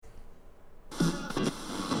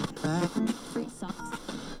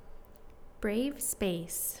Brave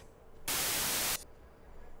Space.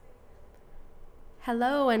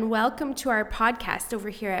 Hello and welcome to our podcast over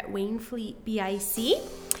here at Wainfleet BIC.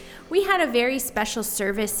 We had a very special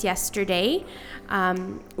service yesterday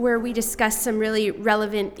where we discussed some really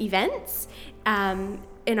relevant events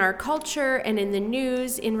in our culture and in the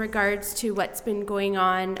news in regards to what's been going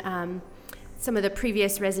on, some of the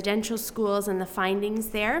previous residential schools and the findings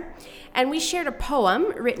there. And we shared a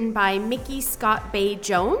poem written by Mickey Scott Bay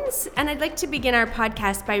Jones, and I'd like to begin our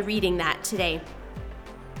podcast by reading that today.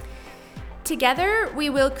 Together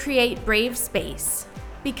we will create brave space,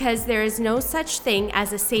 because there is no such thing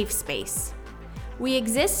as a safe space. We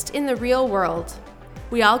exist in the real world.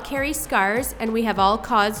 We all carry scars and we have all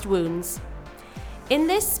caused wounds. In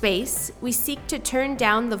this space, we seek to turn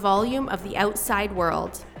down the volume of the outside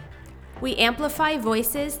world. We amplify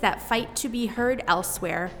voices that fight to be heard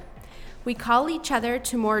elsewhere. We call each other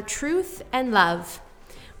to more truth and love.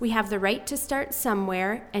 We have the right to start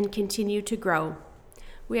somewhere and continue to grow.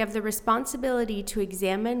 We have the responsibility to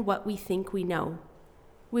examine what we think we know.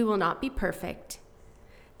 We will not be perfect.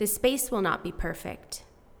 The space will not be perfect.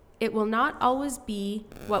 It will not always be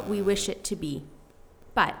what we wish it to be,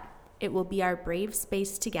 but it will be our brave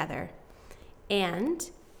space together. And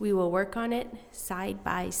we will work on it side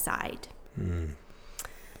by side.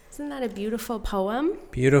 Isn't that a beautiful poem?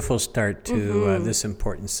 Beautiful start to this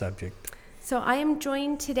important subject. So I am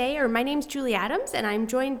joined today, or my name's Julie Adams, and I'm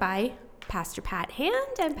joined by Pastor Pat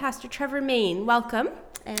Hand and Pastor Trevor Main. Welcome,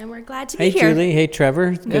 and we're glad to be here. Hey, Julie. Hey,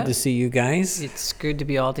 Trevor. Good to see you guys. It's good to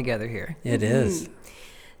be all together here. It is.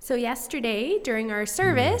 So yesterday, during our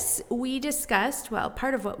service, we discussed,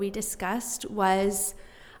 part of what we discussed was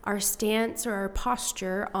our stance or our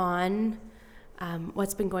posture on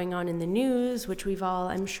what's been going on in the news, which we've all,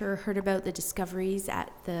 I'm sure, heard about the discoveries at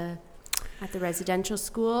the residential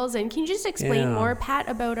schools. And can you just explain more, Pat,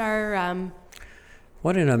 about our...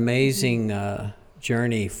 What an amazing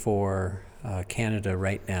journey for Canada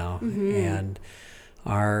right now. And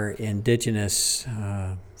our Indigenous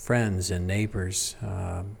friends and neighbors,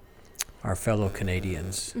 our fellow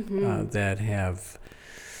Canadians that have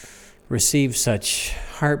received such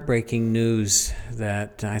heartbreaking news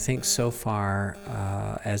that I think so far,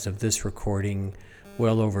 as of this recording,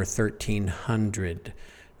 well over 1,300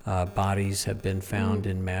 bodies have been found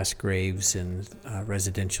in mass graves in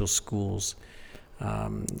residential schools.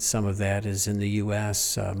 Some of that is in the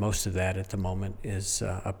U.S. Most of that at the moment is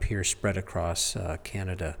up here spread across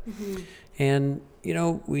Canada. And, you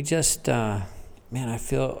know, we just, I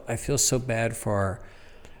feel so bad for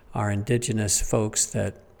our Indigenous folks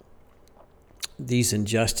that these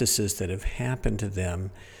injustices that have happened to them.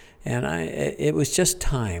 And it was just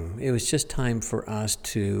time. It was just time for us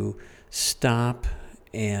to stop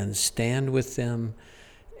and stand with them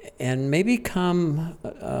and maybe come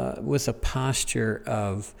with a posture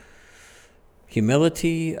of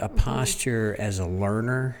humility, a posture as a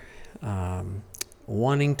learner,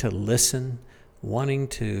 wanting to listen, wanting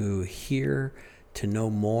to hear, to know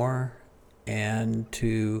more, and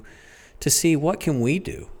to see what can we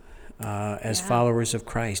do as followers of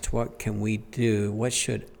Christ. What can we do? What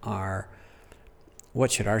should our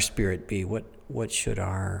spirit be? What should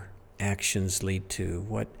our actions lead to?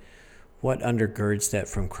 What undergirds that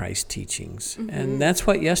from Christ's teachings? And that's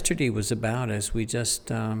what yesterday was about, as we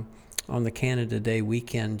just, on the Canada Day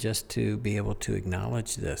weekend, just to be able to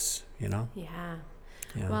acknowledge this, you know? Yeah.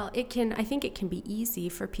 Well, I think it can be easy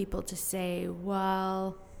for people to say,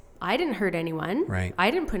 well, I didn't hurt anyone. Right. I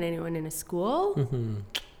didn't put anyone in a school,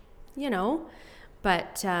 you know,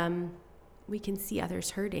 but we can see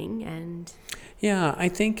others hurting and... Yeah, I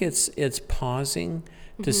think it's pausing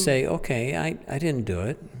to say, okay, I didn't do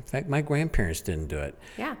it. In fact, my grandparents didn't do it.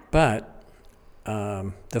 Yeah. But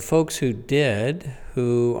the folks who did,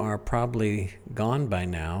 who are probably gone by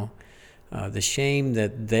now, the shame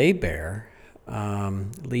that they bear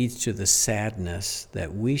leads to the sadness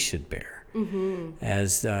that we should bear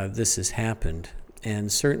as this has happened.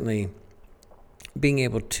 And certainly being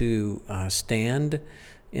able to stand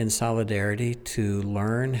in solidarity, to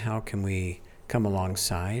learn how can we come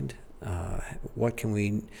alongside, what can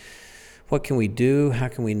we do, how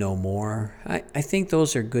can we know more. I think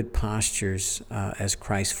those are good postures as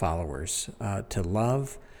Christ followers, to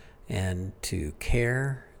love and to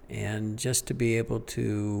care and just to be able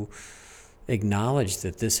to acknowledge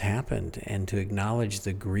that this happened and to acknowledge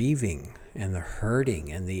the grieving and the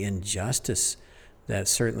hurting and the injustice that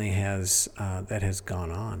certainly has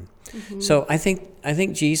gone on. So I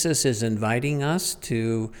think Jesus is inviting us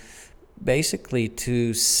to basically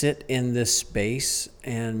to sit in this space,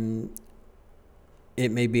 and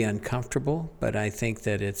it may be uncomfortable, but I think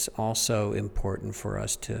that it's also important for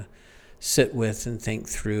us to sit with and think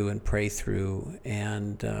through and pray through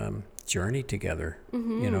and journey together,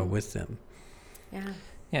 with them. Yeah.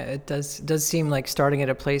 Yeah, it does seem like starting at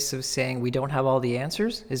a place of saying we don't have all the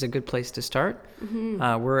answers is a good place to start.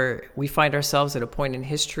 We find ourselves at a point in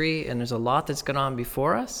history, and there's a lot that's gone on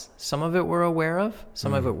before us. Some of it we're aware of,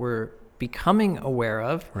 some of it we're becoming aware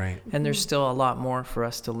of, Right. and there's still a lot more for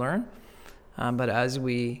us to learn. But as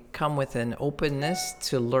we come with an openness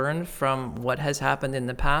to learn from what has happened in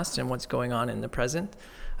the past and what's going on in the present,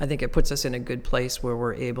 I think it puts us in a good place where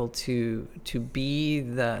we're able to be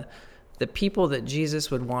the people that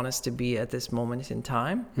Jesus would want us to be at this moment in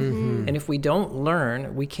time. And if we don't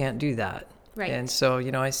learn, we can't do that. Right. And so,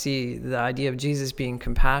 I see the idea of Jesus being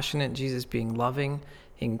compassionate, Jesus being loving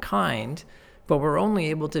and kind, but we're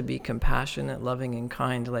only able to be compassionate, loving, and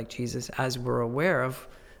kind like Jesus as we're aware of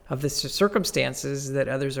the circumstances that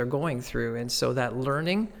others are going through. And so that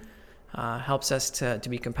learning helps us to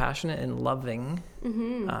be compassionate and loving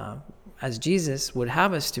as Jesus would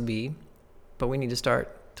have us to be, but we need to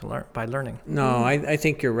start to learn by learning. No, I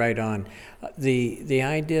think you're right on. The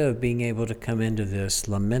idea of being able to come into this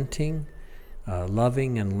lamenting,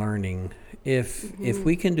 loving, and learning, if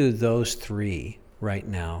we can do those three right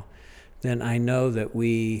now, then I know that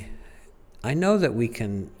we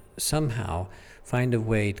can somehow find a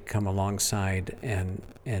way to come alongside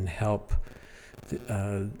and help.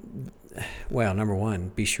 Number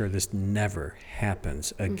one, be sure this never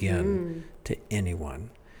happens again to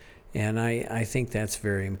anyone. And I think that's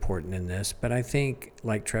very important in this. But I think,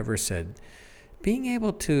 like Trevor said, being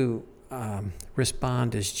able to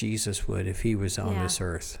respond as Jesus would if he was on this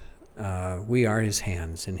earth. We are his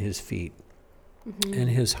hands and his feet and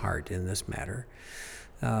his heart in this matter.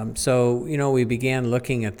 So, we began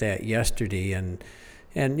looking at that yesterday. And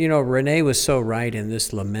Renee was so right in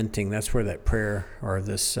this lamenting. That's where that prayer or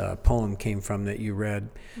this poem came from that you read.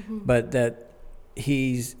 But that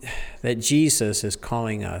Jesus is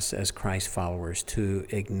calling us as Christ followers to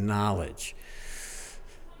acknowledge,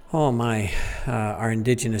 our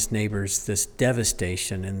indigenous neighbors, this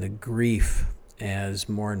devastation and the grief as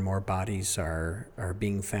more and more bodies are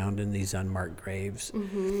being found in these unmarked graves.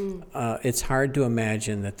 It's hard to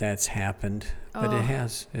imagine that that's happened, but it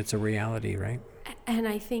has. It's a reality, right? And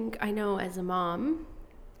I know as a mom,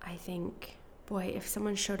 boy, if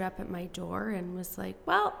someone showed up at my door and was like,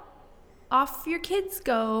 well, off your kids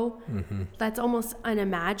go, that's almost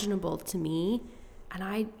unimaginable to me. And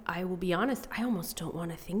I will be honest, I almost don't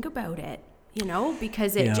want to think about it,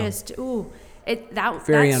 because it just,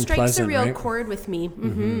 that strikes a real chord with me.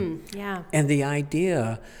 Yeah. And the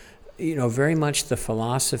idea, very much the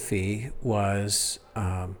philosophy was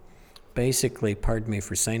basically, pardon me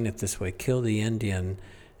for saying it this way, kill the Indian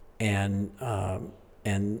and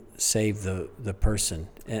save the person.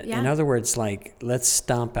 In other words, let's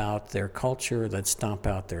stomp out their culture, let's stomp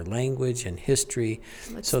out their language and history,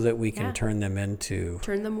 so that we can turn them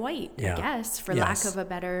white, I guess, for lack of a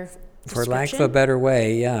better description. For lack of a better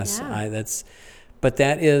way, yes.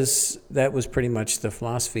 That was pretty much the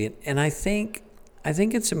philosophy. And I think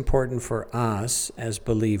it's important for us as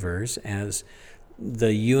believers, as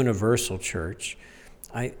the universal church,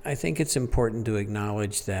 I think it's important to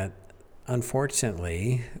acknowledge that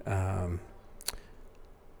unfortunately,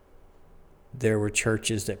 there were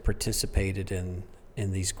churches that participated in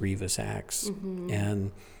these grievous acts,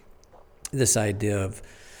 and this idea of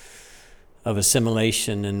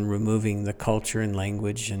assimilation and removing the culture and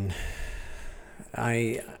language, and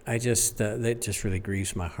that just really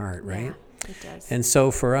grieves my heart, right? Yeah, it does. And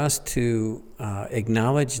so for us to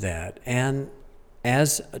acknowledge that, and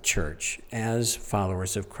as a church, as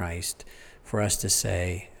followers of Christ, for us to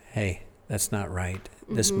say, hey, that's not right.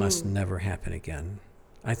 This must never happen again,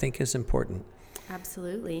 I think is important.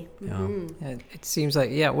 Absolutely. It seems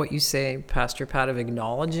like, what you say, Pastor Pat, of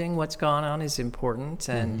acknowledging what's gone on is important.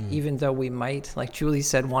 And even though we might, like Julie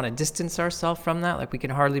said, want to distance ourselves from that, like we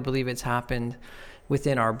can hardly believe it's happened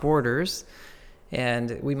within our borders.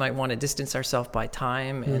 And we might want to distance ourselves by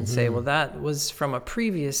time and say, well, that was from a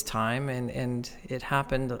previous time and it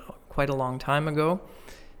happened quite a long time ago.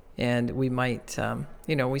 And we might,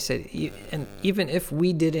 we said, and even if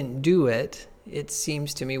we didn't do it, it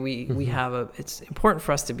seems to me we have it's important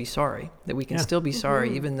for us to be sorry, that we can still be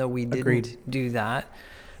sorry even though we didn't do that.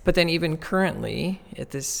 But then even currently, at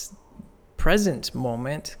this present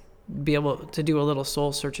moment, be able to do a little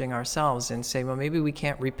soul searching ourselves and say, well, maybe we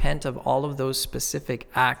can't repent of all of those specific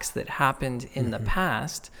acts that happened in the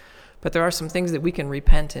past, but there are some things that we can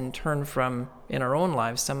repent and turn from in our own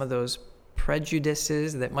lives, some of those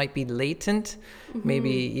prejudices that might be latent, maybe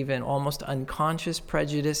even almost unconscious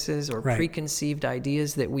prejudices or preconceived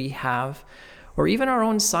ideas that we have, or even our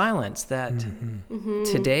own silence, that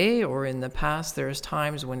today or in the past, there's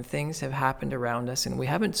times when things have happened around us and we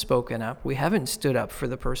haven't spoken up, we haven't stood up for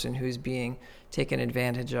the person who's being taken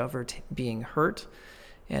advantage of or being hurt.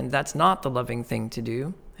 And that's not the loving thing to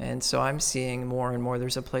do. And so I'm seeing more and more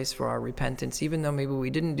there's a place for our repentance, even though maybe we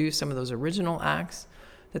didn't do some of those original acts,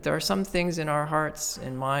 that there are some things in our hearts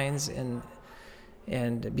and minds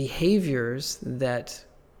and behaviors that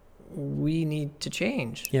we need to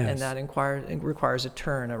change. Yes. And that requires a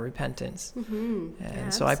turn, a repentance. And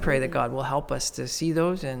so I absolutely. pray that God will help us to see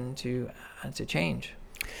those and to change.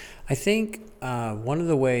 I think one of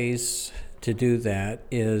the ways to do that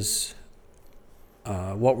is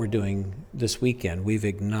what we're doing this weekend. We've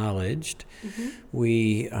acknowledged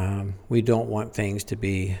we don't want things to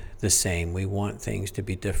be the same. We want things to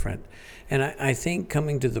be different. And I think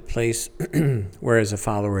coming to the place where, as a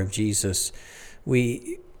follower of Jesus,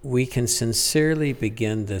 we can sincerely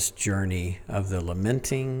begin this journey of the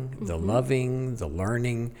lamenting, the loving, the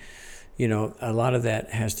learning. You know, a lot of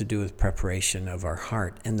that has to do with preparation of our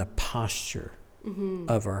heart and the posture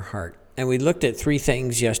of our heart. And we looked at three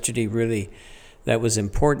things yesterday, really, that was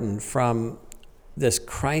important from this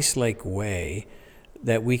Christ-like way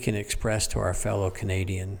that we can express to our fellow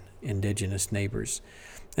Canadian Indigenous neighbors.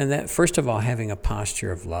 And that, first of all, having a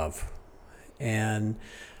posture of love. And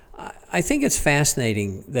I think it's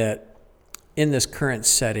fascinating that in this current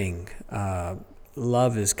setting,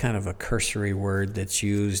 love is kind of a cursory word that's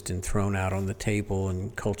used and thrown out on the table,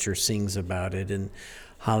 and culture sings about it, and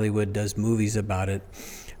Hollywood does movies about it.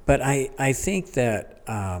 But I think that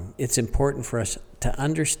it's important for us to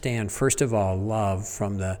understand, first of all, love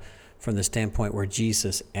from the standpoint where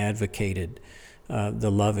Jesus advocated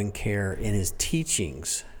the love and care in his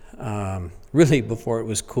teachings, really before it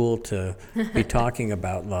was cool to be talking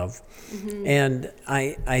about love. And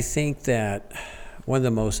I think that one of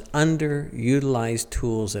the most underutilized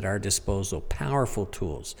tools at our disposal, powerful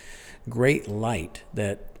tools, great light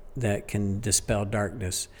that can dispel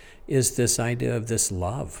darkness, is this idea of this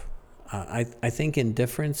love. I think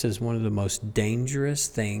indifference is one of the most dangerous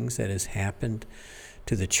things that has happened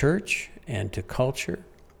to the church and to culture.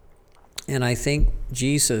 And I think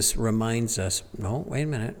Jesus reminds us, no, wait a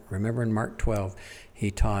minute. Remember in Mark 12,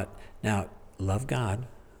 he taught, now love God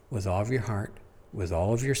with all of your heart, with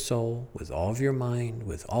all of your soul, with all of your mind,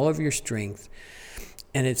 with all of your strength.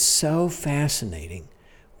 And it's so fascinating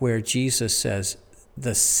where Jesus says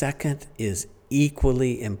the second is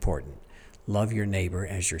equally important. Love your neighbor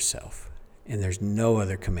as yourself. And there's no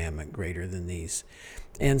other commandment greater than these.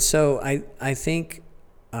 And so I think,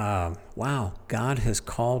 wow, God has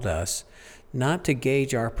called us not to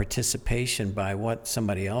gauge our participation by what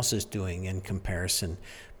somebody else is doing in comparison,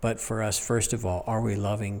 but for us, first of all, are we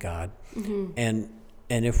loving God? And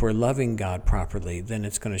if we're loving God properly, then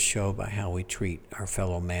it's going to show by how we treat our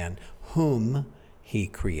fellow man, whom he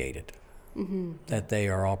created, that they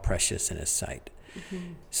are all precious in his sight.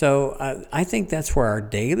 So I think that's where our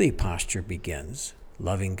daily posture begins,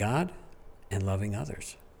 loving God and loving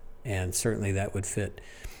others. And certainly that would fit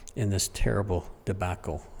in this terrible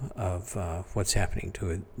debacle of what's happening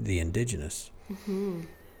to the Indigenous.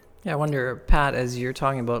 Yeah, I wonder, Pat, as you're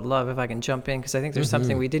talking about love, if I can jump in, because I think there's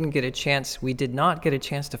something we did not get a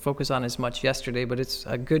chance to focus on as much yesterday, but it's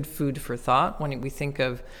a good food for thought when we think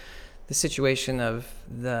of the situation of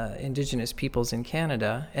the Indigenous peoples in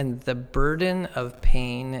Canada and the burden of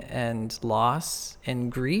pain and loss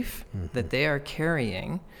and grief that they are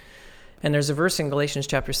carrying. And there's a verse in Galatians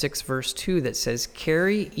chapter 6, verse 2 that says,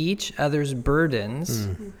 carry each other's burdens,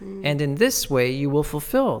 and in this way you will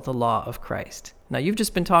fulfill the law of Christ. Now, you've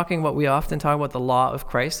just been talking what we often talk about, the law of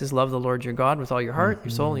Christ is love the Lord your God with all your heart,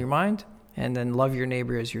 your soul, your mind, and then love your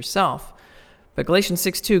neighbor as yourself. But Galatians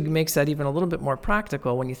 6:2 makes that even a little bit more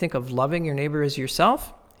practical. When you think of loving your neighbor as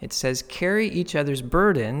yourself, it says, carry each other's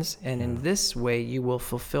burdens, and in this way you will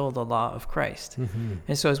fulfill the law of Christ.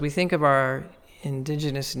 And so as we think of our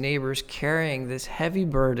Indigenous neighbors carrying this heavy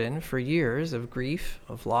burden for years of grief,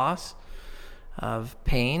 of loss, of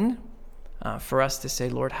pain, for us to say,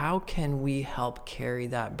 Lord, how can we help carry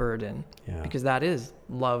that burden? Yeah. Because that is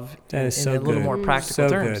love That is in so a little good. more practical So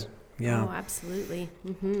terms. good. Yeah. Oh, absolutely.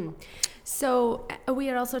 So we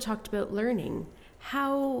had also talked about learning.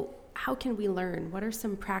 How can we learn? What are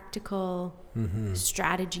some practical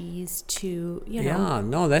strategies to, Yeah,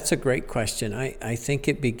 no, that's a great question. I think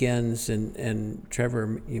it begins, and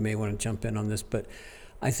Trevor, you may want to jump in on this, but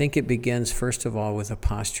I think it begins, first of all, with a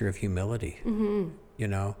posture of humility. You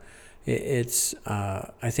know,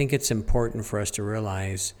 I think it's important for us to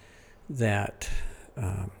realize that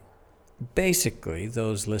basically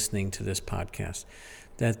those listening to this podcast,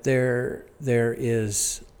 that there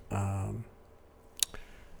is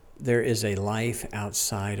there is a life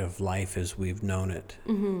outside of life as we've known it,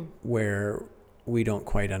 where we don't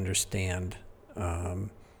quite understand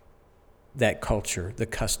that culture, the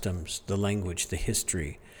customs, the language, the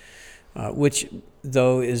history, which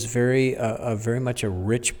though is very much a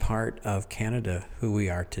rich part of Canada, who we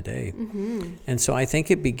are today. And so I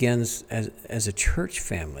think it begins as a church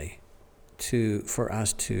family for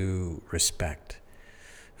us to respect,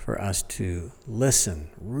 for us to listen,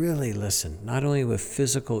 really listen, not only with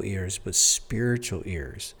physical ears, but spiritual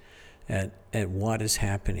ears at what is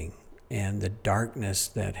happening and the darkness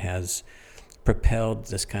that has propelled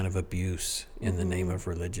this kind of abuse in the name of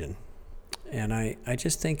religion. And I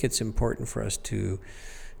just think it's important for us to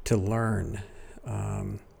learn.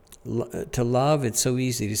 To love, it's so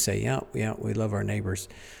easy to say, yeah, we love our neighbors.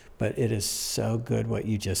 But it is so good what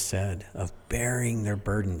you just said, of bearing their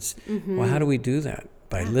burdens. Well, how do we do that?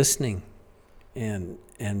 By listening and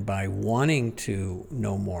by wanting to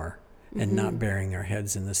know more and not burying our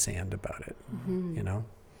heads in the sand about it, you know?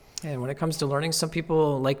 And when it comes to learning, some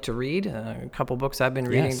people like to read. A couple books I've been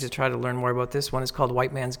reading to try to learn more about this. One is called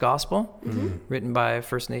White Man's Gospel, written by a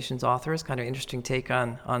First Nations author. It's kind of an interesting take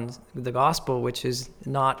on the gospel, which is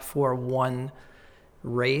not for one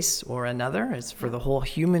race or another. It's for the whole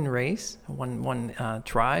human race, one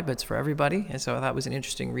tribe. It's for everybody. And so that was an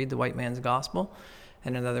interesting read, The White Man's Gospel.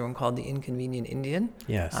 And another one called The Inconvenient Indian.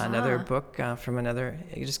 Yes. Another book from another.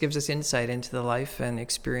 It just gives us insight into the life and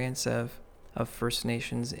experience of First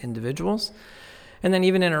Nations individuals. And then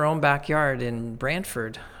even in our own backyard in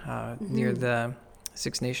Brantford, near the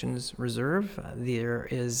Six Nations Reserve, there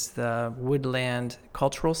is the Woodland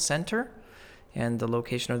Cultural Center and the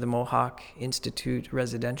location of the Mohawk Institute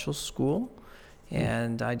Residential School.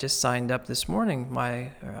 And I just signed up this morning,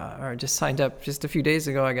 just a few days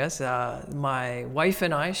ago, I guess. My wife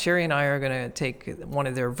and I, Sherry and I, are going to take one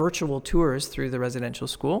of their virtual tours through the residential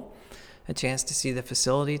school, a chance to see the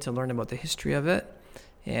facility, to learn about the history of it.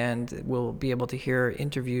 And we'll be able to hear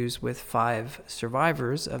interviews with 5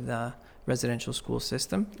 survivors of the residential school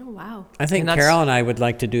system. Oh, wow. I think Carol and I would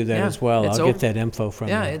like to do that as well. I'll get that info from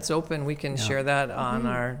you. Yeah, it's open. We can share that on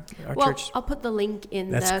our church. I'll put the link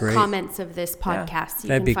in the comments of this podcast. So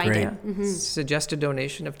That'd be great. Suggest a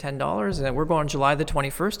donation of $10. And we're going July the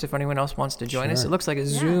 21st if anyone else wants to join us. It looks like a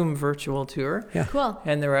Zoom virtual tour. Yeah. Cool.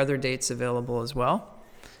 And there are other dates available as well.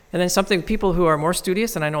 And then people who are more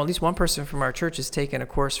studious, and I know at least one person from our church has taken a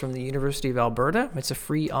course from the University of Alberta. It's a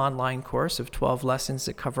free online course of 12 lessons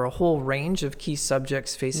that cover a whole range of key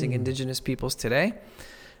subjects facing Indigenous peoples today,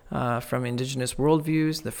 from Indigenous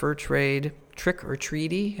worldviews, the fur trade, trick or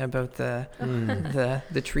treaty, about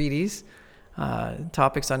the treaties,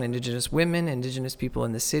 topics on Indigenous women, Indigenous people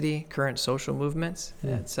in the city, current social movements.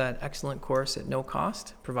 It's an excellent course at no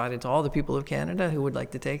cost, provided to all the people of Canada who would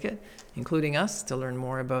like to take it, including us, to learn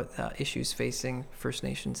more about issues facing First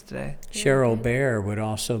Nations today. Cheryl Bear would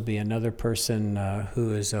also be another person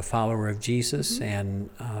who is a follower of Jesus and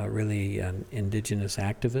really an Indigenous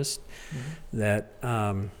activist. That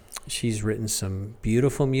she's written some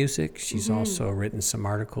beautiful music. She's also written some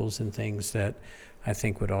articles and things that I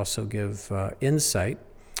think would also give insight.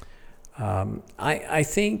 I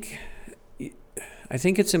think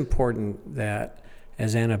it's important that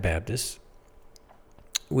as Anabaptists,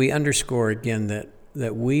 we underscore again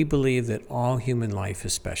that we believe that all human life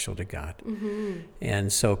is special to God,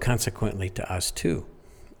 and so consequently to us too,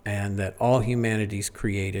 and that all humanity is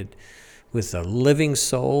created with a living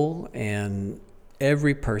soul, and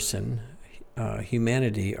every person,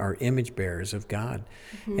 humanity, are image bearers of God.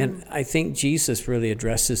 And I think Jesus really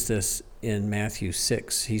addresses this in Matthew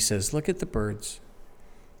 6. He says, look at the birds.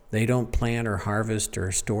 They don't plant or harvest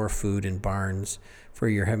or store food in barns, for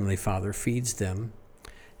your heavenly Father feeds them.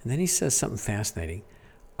 And then he says something fascinating.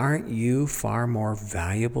 Aren't you far more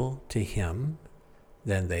valuable to him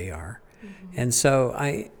than they are? And so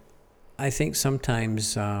I think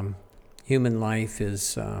sometimes human life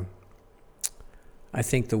is... I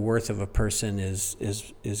think the worth of a person is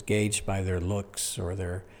gauged by their looks or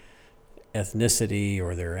their ethnicity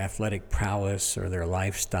or their athletic prowess or their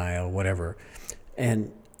lifestyle, whatever.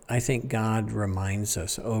 And I think God reminds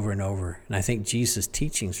us over and over, and I think Jesus'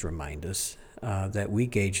 teachings remind us that we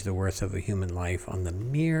gauge the worth of a human life on the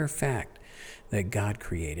mere fact that God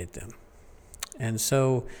created them. And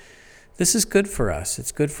so this is good for us.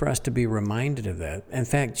 It's good for us to be reminded of that. In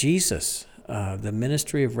fact, Jesus, the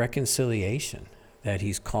ministry of reconciliation that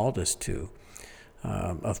he's called us to,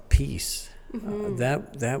 of peace,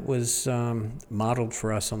 that was modeled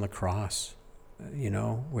for us on the cross,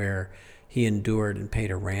 where he endured and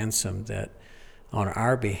paid a ransom that on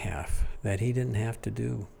our behalf that he didn't have to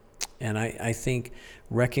do. And I think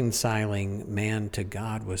reconciling man to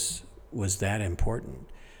God was that important.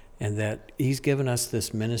 And that he's given us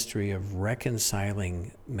this ministry of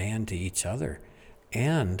reconciling man to each other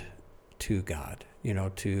and to God,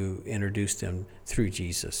 to introduce them through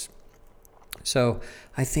Jesus. So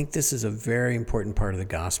I think this is a very important part of the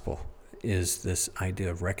gospel, is this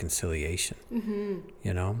idea of reconciliation,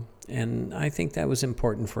 and I think that was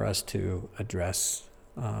important for us to address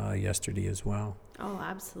yesterday as well. Oh,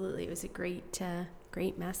 absolutely. It was a great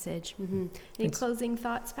message. Any closing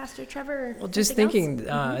thoughts, Pastor Trevor? Well, just thinking,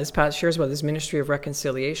 as Pat shares about this ministry of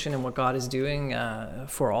reconciliation and what God is doing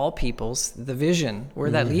for all peoples, the vision,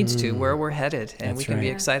 where that leads to, where we're headed. And we can be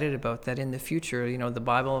excited about that in the future. The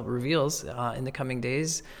Bible reveals in the coming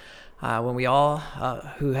days, when we all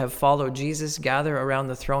who have followed Jesus gather around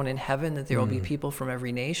the throne in heaven, that there will be people from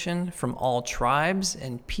every nation, from all tribes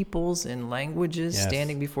and peoples and languages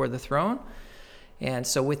standing before the throne. And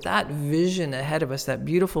so with that vision ahead of us, that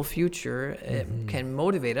beautiful future, it can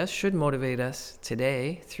motivate us, should motivate us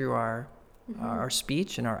today through our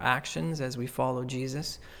speech and our actions as we follow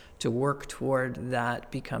Jesus, to work toward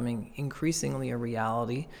that becoming increasingly a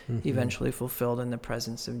reality, eventually fulfilled in the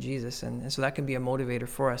presence of Jesus. And so that can be a motivator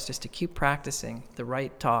for us, just to keep practicing the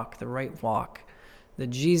right talk, the right walk, the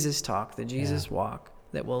Jesus talk, the Jesus walk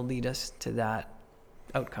that will lead us to that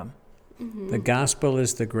outcome. The gospel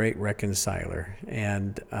is the great reconciler,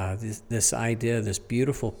 and this idea, this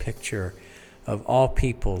beautiful picture of all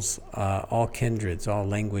peoples, all kindreds, all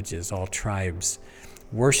languages, all tribes,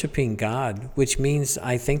 worshiping God, which means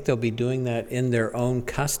I think they'll be doing that in their own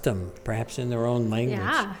custom, perhaps in their own language.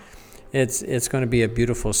 Yeah. It's going to be a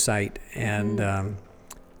beautiful sight, and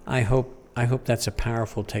I hope that's a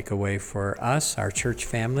powerful takeaway for us, our church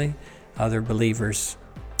family, other believers,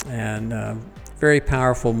 and very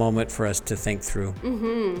powerful moment for us to think through.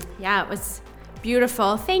 Yeah, it was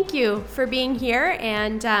beautiful. Thank you for being here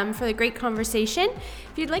and for the great conversation.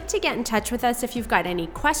 If you'd like to get in touch with us, if you've got any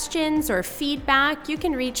questions or feedback, you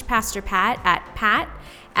can reach Pastor Pat at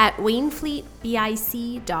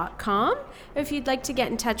waynefleetbic.com. If you'd like to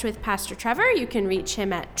get in touch with Pastor Trevor, you can reach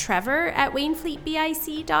him at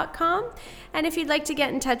trevor@waynefleetbic.com. And if you'd like to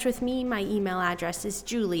get in touch with me, my email address is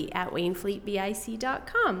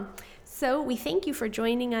julie@waynefleetbic.com. So we thank you for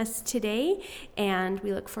joining us today, and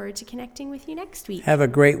we look forward to connecting with you next week. Have a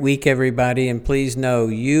great week, everybody, and please know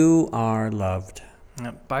you are loved.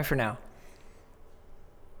 Bye for now.